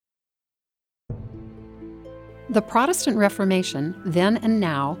The Protestant Reformation, then and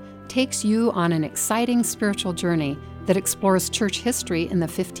now, takes you on an exciting spiritual journey that explores church history in the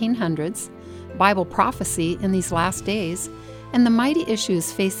 1500s, Bible prophecy in these last days, and the mighty issues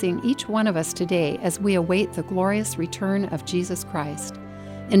facing each one of us today as we await the glorious return of Jesus Christ.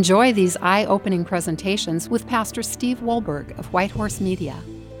 Enjoy these eye-opening presentations with Pastor Steve Wohlberg of White Horse Media.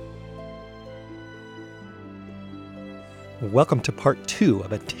 Welcome to part 2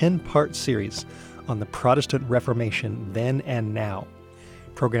 of a 10-part series on the Protestant Reformation then and now.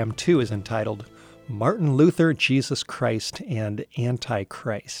 Program 2 is entitled Martin Luther, Jesus Christ, and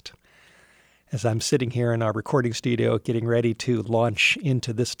Antichrist. As I'm sitting here in our recording studio getting ready to launch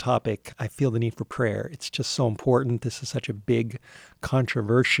into this topic, I feel the need for prayer. It's just so important. This is such a big,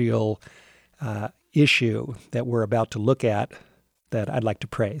 controversial issue that we're about to look at that I'd like to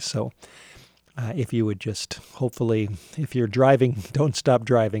pray. So if you would just, hopefully, if you're driving, don't stop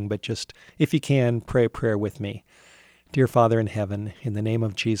driving, but just, if you can, pray a prayer with me. Dear Father in heaven, in the name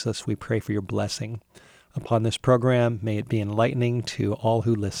of Jesus, we pray for your blessing upon this program. May it be enlightening to all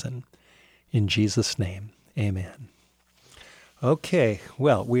who listen. In Jesus' name, amen. Okay,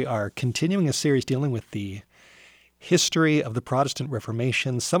 well, we are continuing a series dealing with the history of the Protestant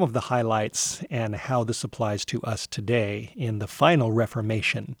Reformation, some of the highlights, and how this applies to us today in the final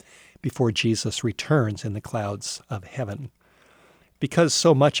Reformation before Jesus returns in the clouds of heaven. Because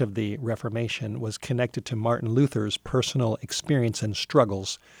so much of the Reformation was connected to Martin Luther's personal experience and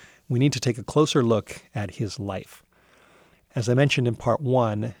struggles, we need to take a closer look at his life. As I mentioned in part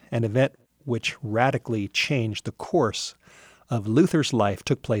 1, an event which radically changed the course of Luther's life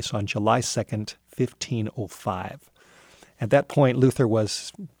took place on July 2nd, 1505. At that point, Luther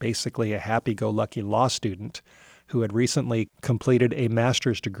was basically a happy-go-lucky law student who had recently completed a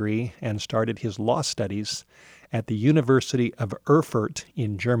master's degree and started his law studies at the University of Erfurt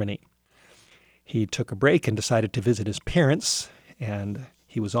in Germany. He took a break and decided to visit his parents, and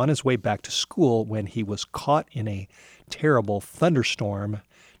he was on his way back to school when he was caught in a terrible thunderstorm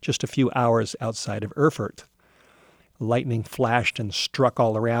just a few hours outside of Erfurt. Lightning flashed and struck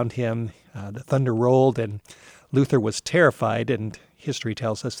all around him. The thunder rolled, and Luther was terrified, and history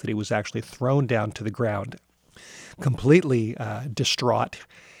tells us that he was actually thrown down to the ground. Completely distraught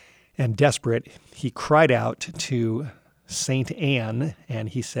and desperate, he cried out to Saint Anne, and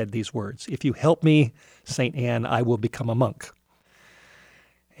he said these words, "If you help me, Saint Anne, I will become a monk."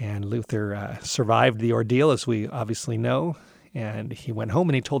 And Luther survived the ordeal, as we obviously know, and he went home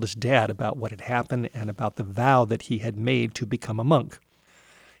and he told his dad about what had happened and about the vow that he had made to become a monk.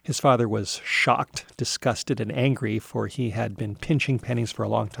 His father was shocked, disgusted, and angry, for he had been pinching pennies for a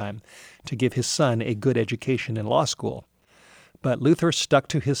long time to give his son a good education in law school. But Luther stuck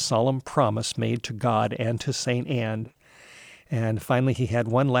to his solemn promise made to God and to St. Anne, and finally he had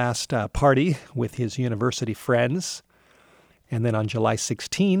one last party with his university friends, and then on July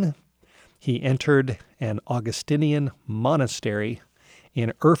 16, he entered an Augustinian monastery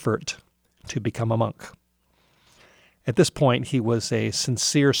in Erfurt to become a monk. At this point, he was a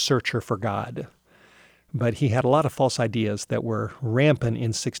sincere searcher for God, but he had a lot of false ideas that were rampant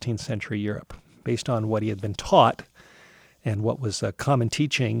in 16th century Europe. Based on what he had been taught and what was a common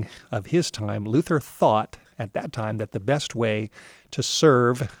teaching of his time, Luther thought at that time that the best way to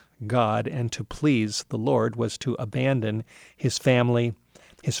serve God and to please the Lord was to abandon his family,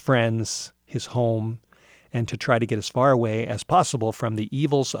 his friends, his home, and to try to get as far away as possible from the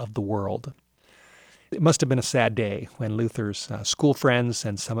evils of the world. It must have been a sad day when Luther's school friends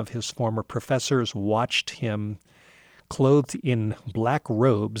and some of his former professors watched him, clothed in black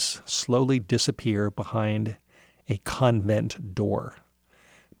robes, slowly disappear behind a convent door.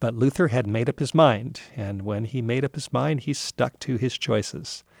 But Luther had made up his mind, and when he made up his mind, he stuck to his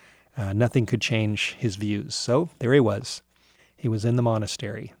choices. Nothing could change his views. So there he was. He was in the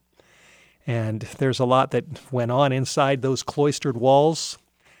monastery. And there's a lot that went on inside those cloistered walls.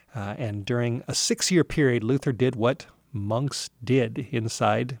 And during a 6-year period, Luther did what monks did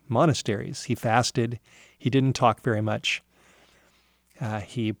inside monasteries. He fasted. He didn't talk very much.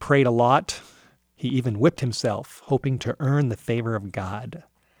 He prayed a lot. He even whipped himself, hoping to earn the favor of God.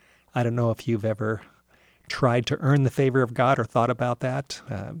 I don't know if you've ever tried to earn the favor of God or thought about that.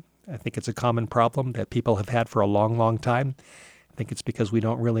 I think it's a common problem that people have had for a long, long time. I think it's because we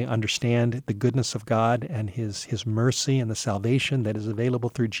don't really understand the goodness of God and His mercy and the salvation that is available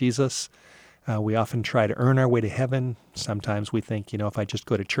through Jesus. We often try to earn our way to heaven. Sometimes we think, if I just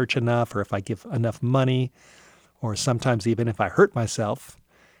go to church enough, or if I give enough money, or sometimes even if I hurt myself,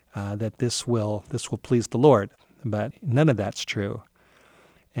 that this will please the Lord. But none of that's true.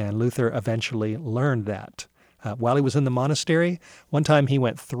 And Luther eventually learned that. While he was in the monastery, one time he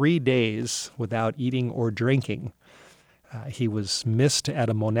went 3 days without eating or drinking. He was missed at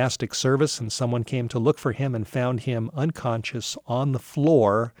a monastic service, and someone came to look for him and found him unconscious on the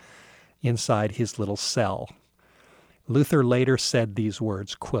floor inside his little cell. Luther later said these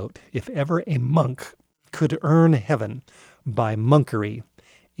words, quote, "If ever a monk could earn heaven by monkery,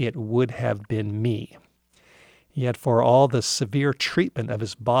 it would have been me." Yet for all the severe treatment of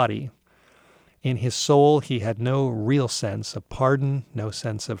his body, in his soul he had no real sense of pardon, no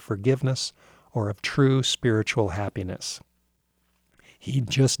sense of forgiveness, or of true spiritual happiness. He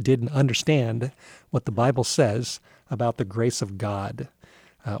just didn't understand what the Bible says about the grace of God.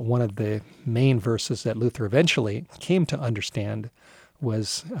 One of the main verses that Luther eventually came to understand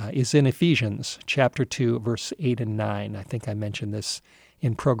is in Ephesians chapter 2, verse 8 and 9. I think I mentioned this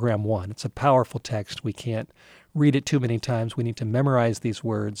in program 1. It's a powerful text. We can't read it too many times. We need to memorize these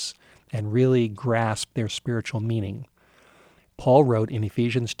words and really grasp their spiritual meaning. Paul wrote in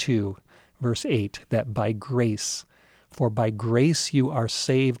Ephesians 2, verse 8, that for by grace you are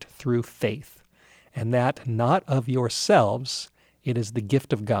saved through faith, and that not of yourselves, it is the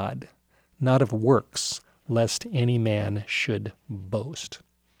gift of God, not of works, lest any man should boast.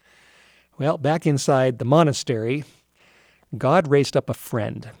 Well, back inside the monastery, God raised up a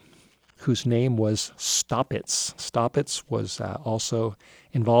friend whose name was Staupitz. Staupitz was also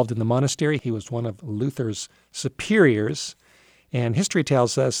involved in the monastery. He was one of Luther's superiors, and history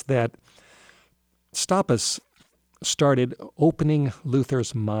tells us that Staupitz started opening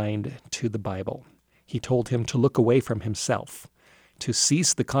Luther's mind to the Bible. He told him to look away from himself, to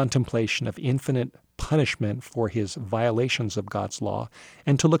cease the contemplation of infinite punishment for his violations of God's law,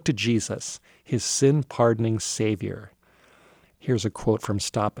 and to look to Jesus, his sin-pardoning Savior. Here's a quote from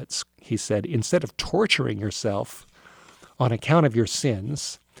Staupitz. He said, "Instead of torturing yourself on account of your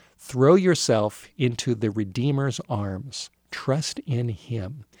sins, throw yourself into the Redeemer's arms. Trust in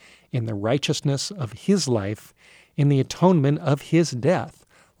him, in the righteousness of his life, in the atonement of his death.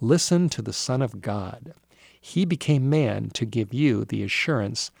 Listen to the Son of God. He became man to give you the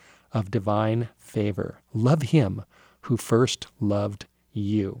assurance of divine favor. Love him who first loved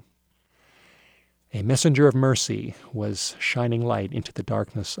you." A messenger of mercy was shining light into the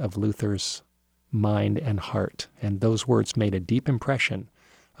darkness of Luther's mind and heart, and those words made a deep impression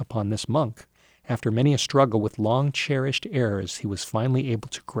upon this monk. After many a struggle with long-cherished errors, he was finally able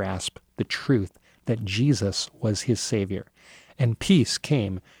to grasp the truth that Jesus was his Savior, and peace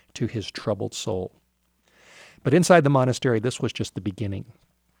came to his troubled soul. But inside the monastery, this was just the beginning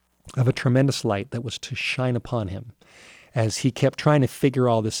of a tremendous light that was to shine upon him. As he kept trying to figure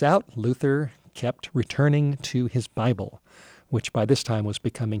all this out, Luther kept returning to his Bible, which by this time was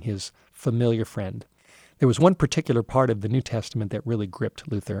becoming his familiar friend. There was one particular part of the New Testament that really gripped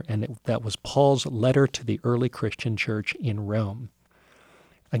Luther, and that was Paul's letter to the early Christian church in Rome.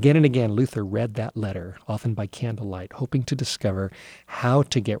 Again and again, Luther read that letter, often by candlelight, hoping to discover how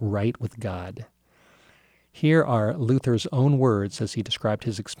to get right with God. Here are Luther's own words as he described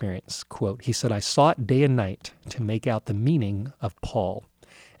his experience. Quote, he said, "I sought day and night to make out the meaning of Paul,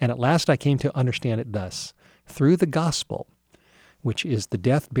 and at last I came to understand it thus. Through the gospel, which is the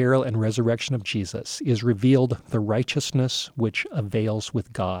death, burial, and resurrection of Jesus, is revealed the righteousness which avails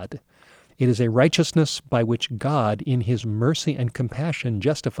with God. It is a righteousness by which God, in his mercy and compassion,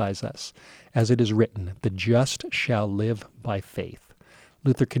 justifies us. As it is written, the just shall live by faith."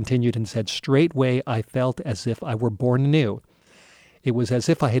 Luther continued and said, "Straightway I felt as if I were born anew. It was as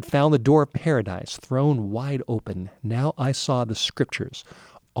if I had found the door of paradise thrown wide open. Now I saw the Scriptures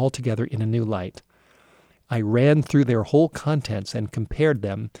altogether in a new light. I ran through their whole contents and compared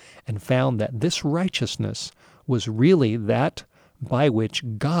them, and found that this righteousness was really that by which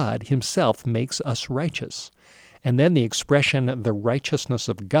God himself makes us righteous. And then the expression, the righteousness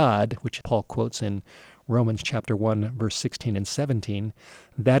of God, which Paul quotes in Romans chapter 1, verse 16 and 17,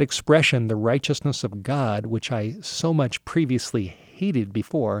 that expression, the righteousness of God, which I so much previously hated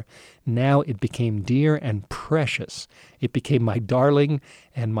before, now it became dear and precious. It became my darling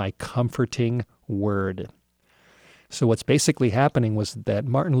and my comforting word." So what's basically happening was that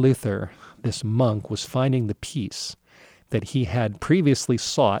Martin Luther, this monk, was finding the peace that he had previously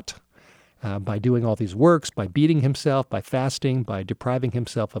sought by doing all these works, by beating himself, by fasting, by depriving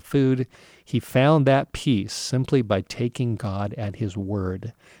himself of food. He found that peace simply by taking God at his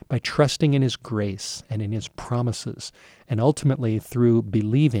word, by trusting in his grace and in his promises, and ultimately through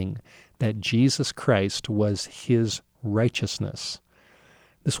believing that Jesus Christ was his righteousness.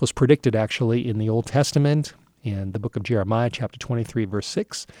 This was predicted actually in the Old Testament, in the book of Jeremiah, chapter 23, verse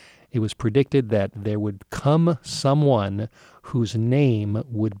 6. It was predicted that there would come someone whose name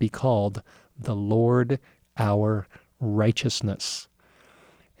would be called the Lord our righteousness.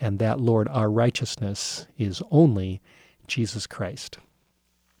 And that Lord, our righteousness, is only Jesus Christ.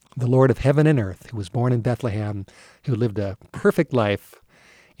 The Lord of heaven and earth, who was born in Bethlehem, who lived a perfect life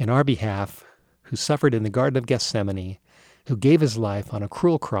in our behalf, who suffered in the Garden of Gethsemane, who gave his life on a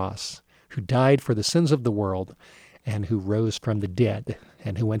cruel cross, who died for the sins of the world, and who rose from the dead,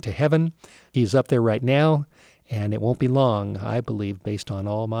 and who went to heaven. He's up there right now, and it won't be long, I believe, based on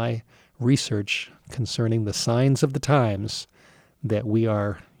all my research concerning the signs of the times, that we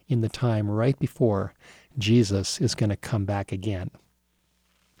are in the time right before Jesus is going to come back again.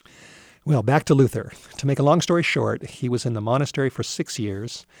 Well, back to Luther. To make a long story short, he was in the monastery for 6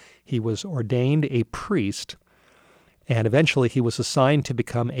 years. He was ordained a priest, and eventually he was assigned to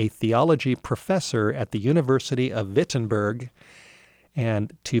become a theology professor at the University of Wittenberg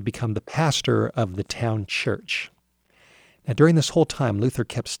and to become the pastor of the town church. Now, during this whole time, Luther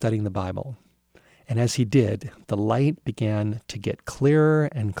kept studying the Bible. And as he did, the light began to get clearer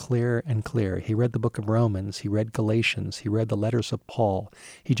and clearer and clearer. He read the book of Romans. He read Galatians. He read the letters of Paul.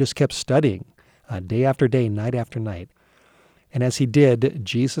 He just kept studying day after day, night after night. And as he did,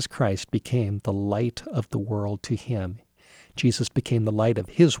 Jesus Christ became the light of the world to him. Jesus became the light of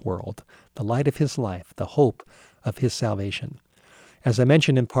his world, the light of his life, the hope of his salvation. As I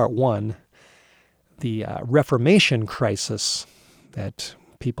mentioned in part 1, the Reformation crisis that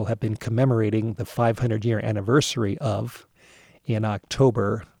people have been commemorating the 500-year anniversary of in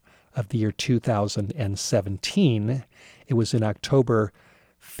October of the year 2017. It was in October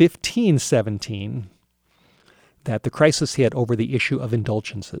 1517 that the crisis hit over the issue of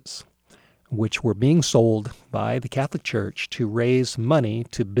indulgences, which were being sold by the Catholic Church to raise money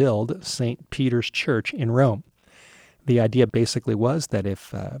to build St. Peter's Church in Rome. The idea basically was that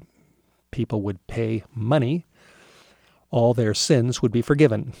if people would pay money, all their sins would be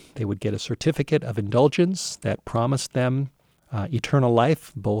forgiven. They would get a certificate of indulgence that promised them eternal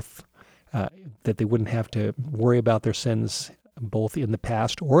life, both that they wouldn't have to worry about their sins both in the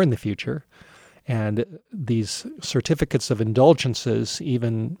past or in the future. And these certificates of indulgences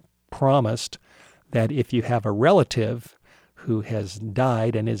even promised that if you have a relative who has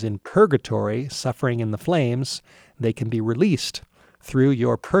died and is in purgatory, suffering in the flames, they can be released through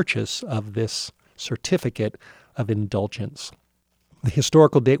your purchase of this certificate of indulgence. The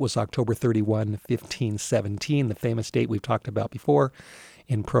historical date was October 31, 1517, the famous date we've talked about before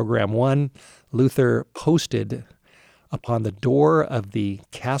in Program 1. Luther posted upon the door of the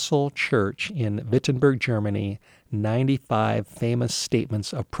Castle Church in Wittenberg, Germany, 95 famous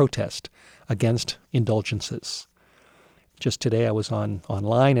statements of protest against indulgences. Just today I was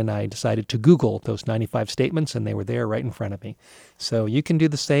online and I decided to Google those 95 statements, and they were there right in front of me. So you can do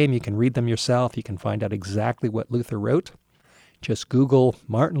the same. You can read them yourself. You can find out exactly what Luther wrote. Just Google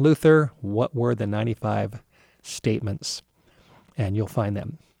Martin Luther, what were the 95 statements, and you'll find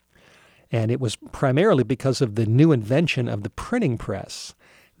them. And it was primarily because of the new invention of the printing press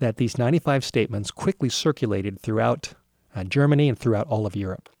that these 95 statements quickly circulated throughout Germany and throughout all of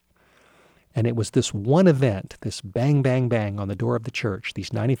Europe. And it was this one event, this bang, bang, bang on the door of the church,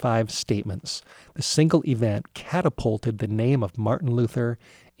 these 95 statements, the single event catapulted the name of Martin Luther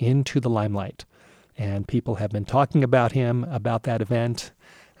into the limelight. And people have been talking about him, about that event,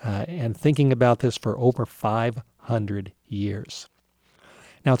 and thinking about this for over 500 years.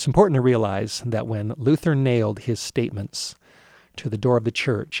 Now, it's important to realize that when Luther nailed his statements to the door of the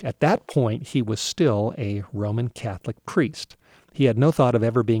church, at that point he was still a Roman Catholic priest. He had no thought of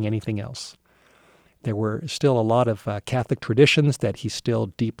ever being anything else. There were still a lot of Catholic traditions that he still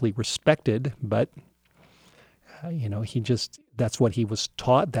deeply respected, but, that's what he was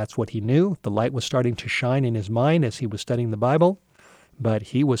taught, that's what he knew. The light was starting to shine in his mind as he was studying the Bible, but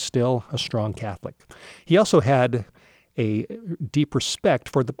he was still a strong Catholic. He also had a deep respect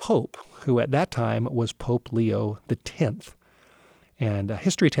for the Pope, who at that time was Pope Leo X. And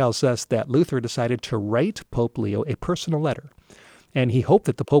history tells us that Luther decided to write Pope Leo a personal letter, and he hoped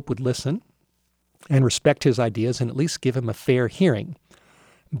that the Pope would listen and respect his ideas and at least give him a fair hearing.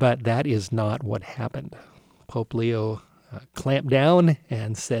 But that is not what happened. Pope Leo clamped down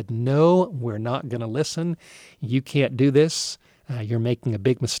and said, "No, we're not going to listen. You can't do this. You're making a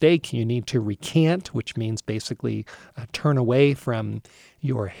big mistake. You need to recant," which means basically turn away from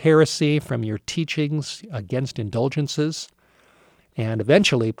your heresy, from your teachings against indulgences. And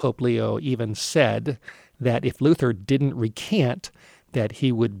eventually, Pope Leo even said that if Luther didn't recant, that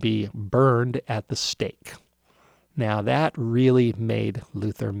he would be burned at the stake. Now, that really made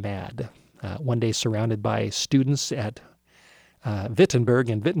Luther mad. One day, surrounded by students at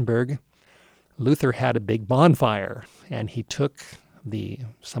Wittenberg, Luther had a big bonfire, and he took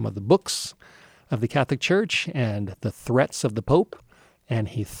some of the books of the Catholic Church and the threats of the Pope, and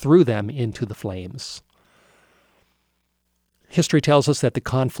he threw them into the flames. History tells us that the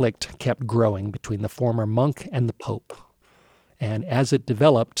conflict kept growing between the former monk and the Pope. And as it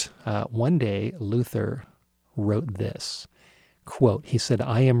developed, one day Luther wrote this, quote, he said,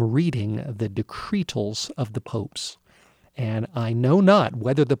 "I am reading the decretals of the popes, and I know not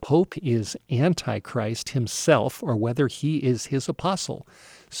whether the Pope is Antichrist himself or whether he is his apostle.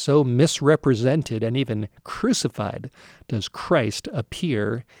 So misrepresented and even crucified does Christ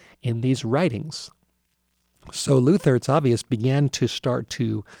appear in these writings." So Luther, it's obvious, began to start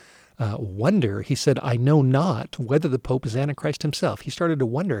to wonder. He said, "I know not whether the Pope is Antichrist himself." He started to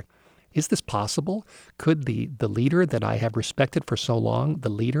wonder, is this possible? Could the leader that I have respected for so long, the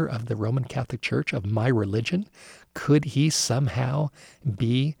leader of the Roman Catholic Church, of my religion, could he somehow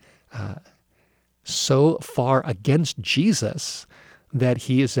be so far against Jesus that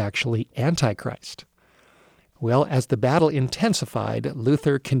he is actually Antichrist? Well, as the battle intensified,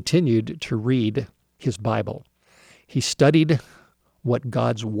 Luther continued to read his Bible. He studied what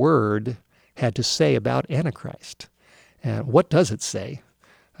God's Word had to say about Antichrist. And what does it say?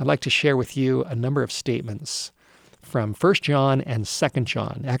 I'd like to share with you a number of statements from 1 John and 2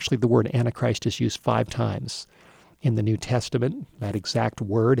 John. Actually, the word Antichrist is used 5 times in the New Testament, that exact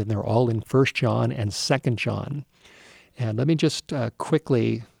word, and they're all in 1 John and 2 John. And let me just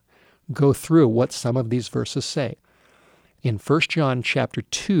quickly go through what some of these verses say. In 1 John chapter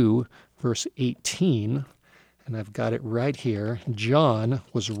 2, verse 18, and I've got it right here, John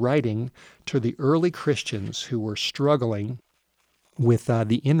was writing to the early Christians who were struggling with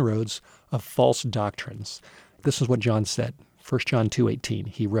the inroads of false doctrines. This is what John said. 1 John 2:18,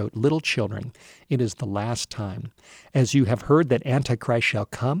 he wrote, "Little children, it is the last time. As you have heard that Antichrist shall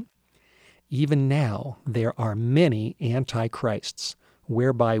come, even now there are many antichrists,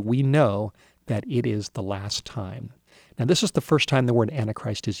 whereby we know that it is the last time." Now, this is the first time the word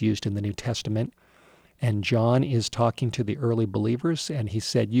Antichrist is used in the New Testament, and John is talking to the early believers, and he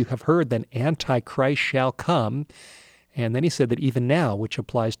said, "You have heard that Antichrist shall come," and then he said that even now, which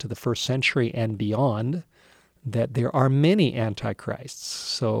applies to the first century and beyond, that there are many antichrists.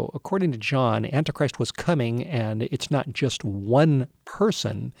 So according to John, Antichrist was coming, and it's not just one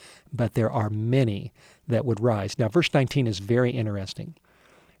person, but there are many that would rise. Now, verse 19 is very interesting.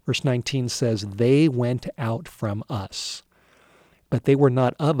 Verse 19 says, "They went out from us, but they were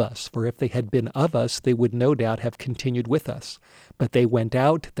not of us. For if they had been of us, they would no doubt have continued with us. But they went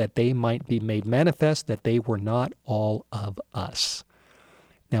out that they might be made manifest that they were not all of us."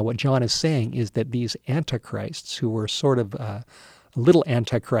 Now, what John is saying is that these antichrists, who were sort of little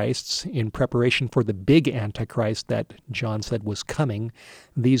antichrists in preparation for the big antichrist that John said was coming,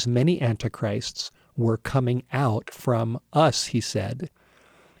 these many antichrists were coming out from us, he said.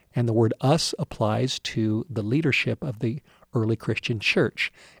 And the word us applies to the leadership of the early Christian church.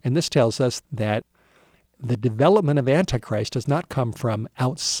 And this tells us that the development of Antichrist does not come from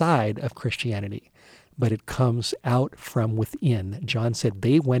outside of Christianity, but it comes out from within. John said,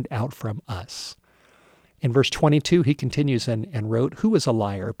 "They went out from us." In verse 22, he continues and wrote, "Who is a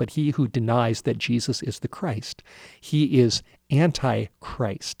liar but he who denies that Jesus is the Christ? He is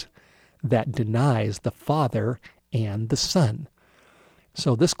Antichrist, that denies the Father and the Son."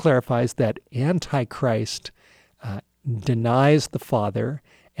 So this clarifies that Antichrist denies the Father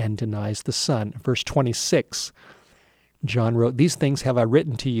and denies the Son. Verse 26, John wrote, "These things have I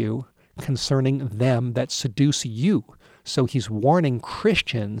written to you concerning them that seduce you." So he's warning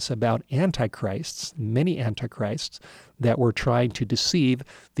Christians about antichrists, many antichrists that were trying to deceive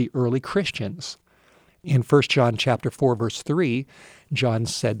the early Christians. In 1 John chapter 4, verse 3, John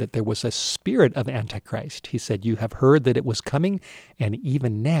said that there was a spirit of Antichrist. He said, "You have heard that it was coming, and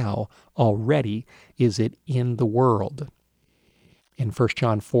even now already is it in the world." In 1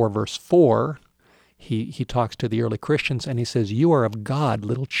 John 4, verse 4, he talks to the early Christians, and he says, "You are of God,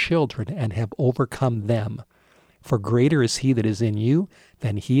 little children, and have overcome them. For greater is he that is in you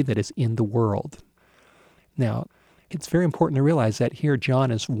than he that is in the world." Now, it's very important to realize that here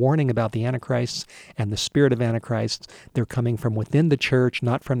John is warning about the Antichrists and the spirit of Antichrist. They're coming from within the church,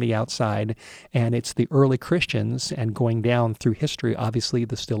 not from the outside. And it's the early Christians, and going down through history, obviously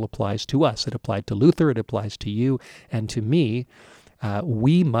this still applies to us. It applied to Luther, it applies to you and to me.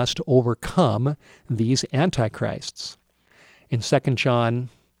 We must overcome these Antichrists. In 2 John,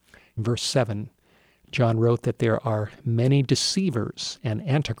 verse 7, John wrote that there are many deceivers and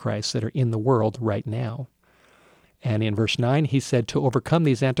antichrists that are in the world right now. And in verse 9, he said, to overcome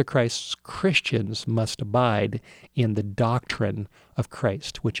these antichrists, Christians must abide in the doctrine of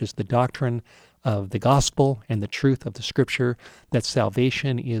Christ, which is the doctrine of the gospel and the truth of the Scripture, that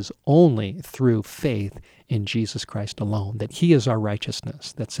salvation is only through faith in Jesus Christ alone, that he is our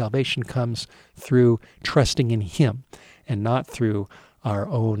righteousness, that salvation comes through trusting in him and not through our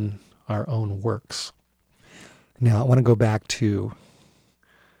own works. Now, I want to go back to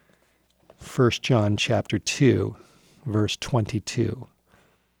 1 John chapter 2, verse 22,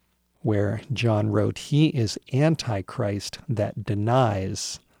 where John wrote, he is Antichrist that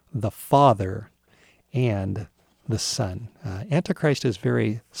denies the Father and the Son. Antichrist is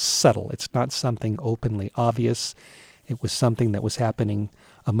very subtle. It's not something openly obvious. It was something that was happening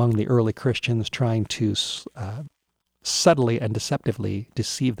among the early Christians, trying to subtly and deceptively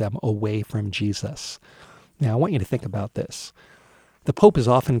deceive them away from Jesus. Now, I want you to think about this. The Pope is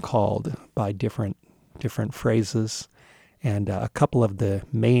often called by different phrases, and a couple of the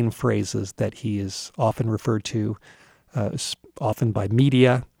main phrases that he is often referred to, often by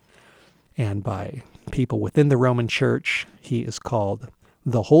media and by people within the Roman Church, he is called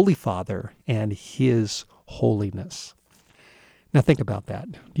the Holy Father and His Holiness. Now think about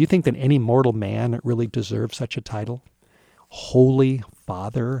that. Do you think that any mortal man really deserves such a title? Holy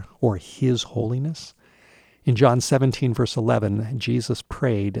Father or His Holiness? In John 17, verse 11, Jesus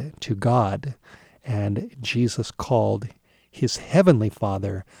prayed to God, and Jesus called his heavenly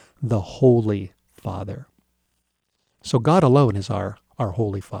Father the Holy Father. So God alone is our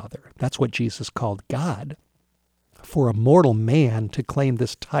Holy Father. That's what Jesus called God. For a mortal man to claim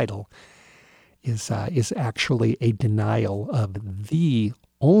this title is actually a denial of the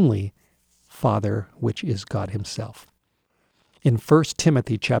only Father, which is God himself. In 1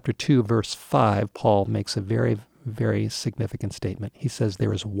 Timothy chapter 2, verse 5, Paul makes a very, very significant statement. He says,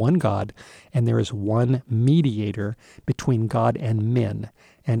 there is one God, and there is one mediator between God and men,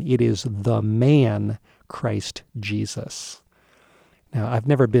 and it is the man, Christ Jesus. Now, I've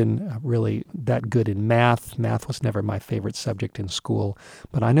never been really that good in math. Math was never my favorite subject in school,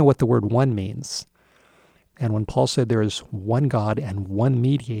 but I know what the word one means. And when Paul said there is one God and one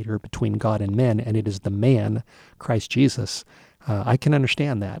mediator between God and men, and it is the man, Christ Jesus, I can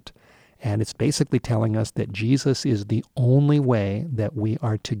understand that. And it's basically telling us that Jesus is the only way that we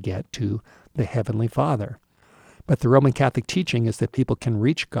are to get to the Heavenly Father. But the Roman Catholic teaching is that people can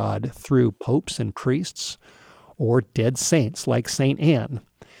reach God through popes and priests or dead saints like St. Anne.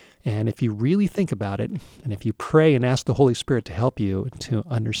 And if you really think about it, and if you pray and ask the Holy Spirit to help you to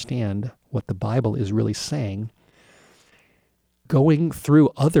understand what the Bible is really saying, going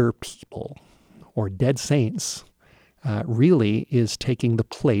through other people or dead saints really is taking the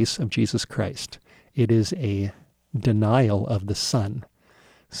place of Jesus Christ. It is a denial of the Son.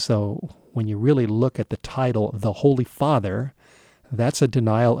 So when you really look at the title, the Holy Father, that's a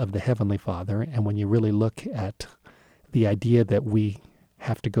denial of the Heavenly Father. And when you really look at the idea that we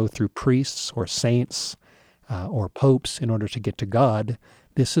have to go through priests or saints or popes in order to get to God,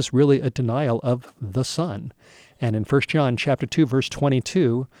 this is really a denial of the Son. And in 1 John chapter 2, verse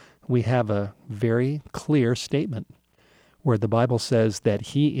 22, we have a very clear statement where the Bible says that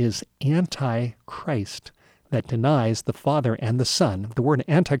he is Antichrist that denies the Father and the Son. The word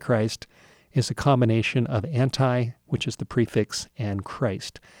Antichrist is a combination of anti, which is the prefix, and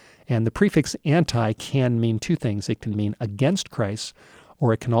Christ. And the prefix anti can mean two things. It can mean against Christ,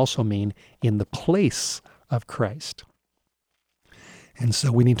 or it can also mean in the place of Christ. And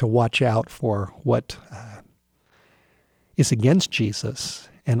so we need to watch out for what is against Jesus,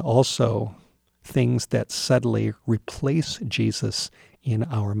 and also things that subtly replace Jesus in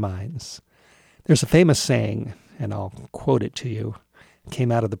our minds. There's a famous saying, and I'll quote it to you. It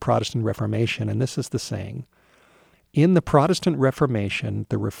came out of the Protestant Reformation, and this is the saying: in the Protestant Reformation,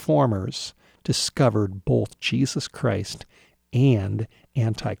 the Reformers discovered both Jesus Christ and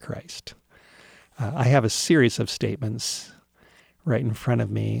Antichrist. I have a series of statements right in front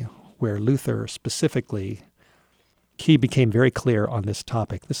of me where Luther specifically, he became very clear on this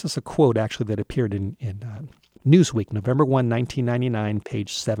topic. This is a quote actually that appeared in Newsweek, November 1, 1999,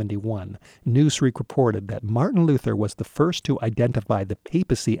 page 71. Newsweek reported that Martin Luther was the first to identify the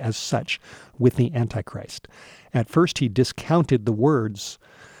papacy as such with the Antichrist. At first, he discounted the words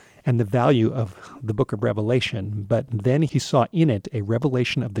and the value of the book of Revelation, but then he saw in it a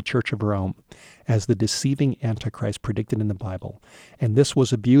revelation of the Church of Rome as the deceiving Antichrist predicted in the Bible. And this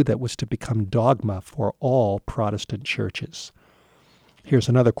was a view that was to become dogma for all Protestant churches. Here's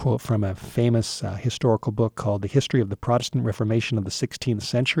another quote from a famous historical book called The History of the Protestant Reformation of the 16th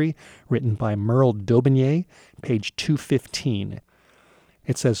Century, written by Merle Daubigny, page 215.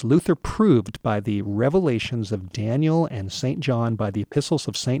 It says, Luther proved by the revelations of Daniel and St. John, by the epistles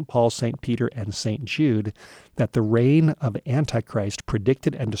of St. Paul, St. Peter, and St. Jude, that the reign of Antichrist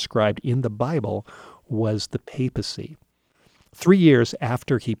predicted and described in the Bible was the papacy. 3 years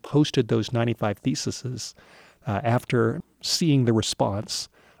after he posted those 95 theses, after seeing the response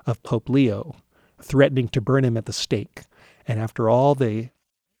of Pope Leo, threatening to burn him at the stake, and after all the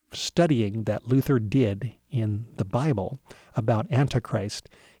studying that Luther did in the Bible about Antichrist,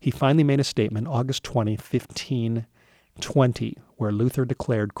 he finally made a statement, August 20, 1520, where Luther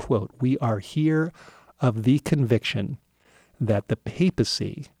declared, quote, "We are here of the conviction that the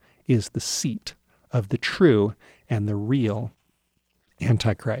papacy is the seat of the true and the real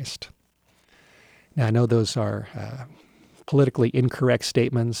Antichrist." Now, I know those are politically incorrect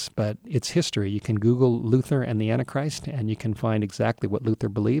statements, but it's history. You can Google Luther and the Antichrist, and you can find exactly what Luther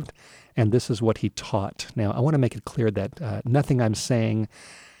believed, and this is what he taught. Now, I want to make it clear that nothing I'm saying,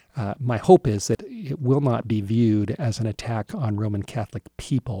 my hope is that it will not be viewed as an attack on Roman Catholic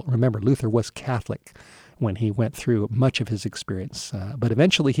people. Remember, Luther was Catholic when he went through much of his experience, but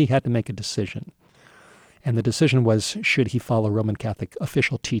eventually he had to make a decision. And the decision was, should he follow Roman Catholic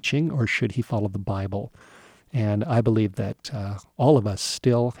official teaching, or should he follow the Bible? And I believe that all of us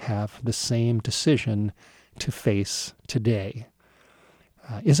still have the same decision to face today.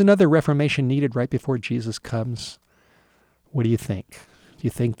 Is another Reformation needed right before Jesus comes? What do you think? Do you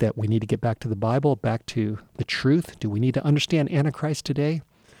think that we need to get back to the Bible, back to the truth? Do we need to understand Antichrist today?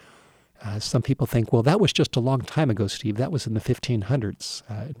 Some people think, well, that was just a long time ago, Steve. That was in the 1500s.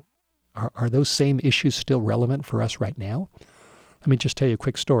 Are those same issues still relevant for us right now? Let me just tell you a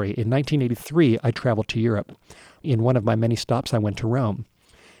quick story. In 1983, I traveled to Europe. In one of my many stops, I went to Rome.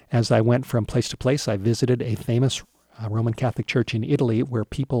 As I went from place to place, I visited a famous Roman Catholic church in Italy where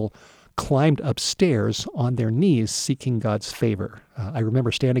people climbed upstairs on their knees seeking God's favor. I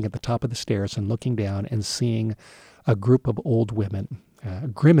remember standing at the top of the stairs and looking down and seeing a group of old women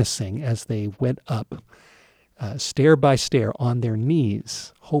grimacing as they went up, stair by stair, on their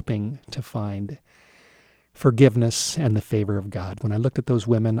knees, hoping to find forgiveness and the favor of God. When I looked at those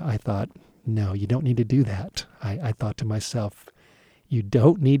women, I thought, no, you don't need to do that. I thought to myself, you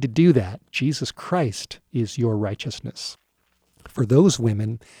don't need to do that. Jesus Christ is your righteousness. For those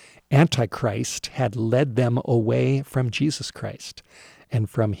women, Antichrist had led them away from Jesus Christ and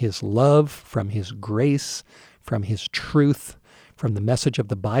from his love, from his grace, from his truth, from the message of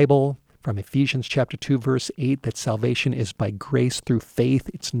the Bible, from Ephesians chapter 2, verse 8, that salvation is by grace through faith.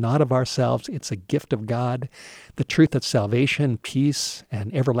 It's not of ourselves. It's a gift of God. The truth that salvation, peace,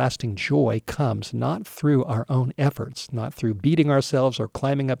 and everlasting joy comes not through our own efforts, not through beating ourselves or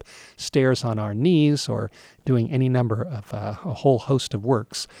climbing up stairs on our knees or doing any number of a whole host of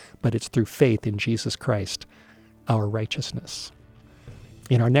works, but it's through faith in Jesus Christ, our righteousness.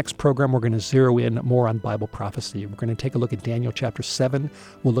 In our next program, we're going to zero in more on Bible prophecy. We're going to take a look at Daniel chapter 7.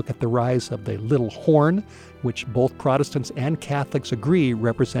 We'll look at the rise of the little horn, which both Protestants and Catholics agree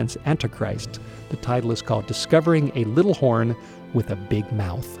represents Antichrist. The title is called Discovering a Little Horn with a Big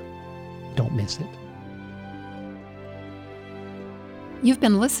Mouth. Don't miss it. You've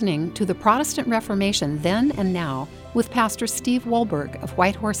been listening to The Protestant Reformation Then and Now with Pastor Steve Wohlberg of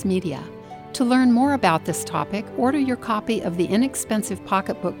White Horse Media. To learn more about this topic, order your copy of the inexpensive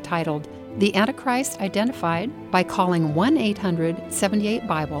pocketbook titled The Antichrist Identified by calling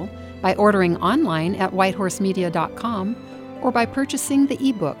 1-800-78-BIBLE, by ordering online at whitehorsemedia.com, or by purchasing the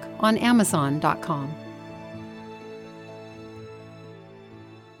ebook on Amazon.com.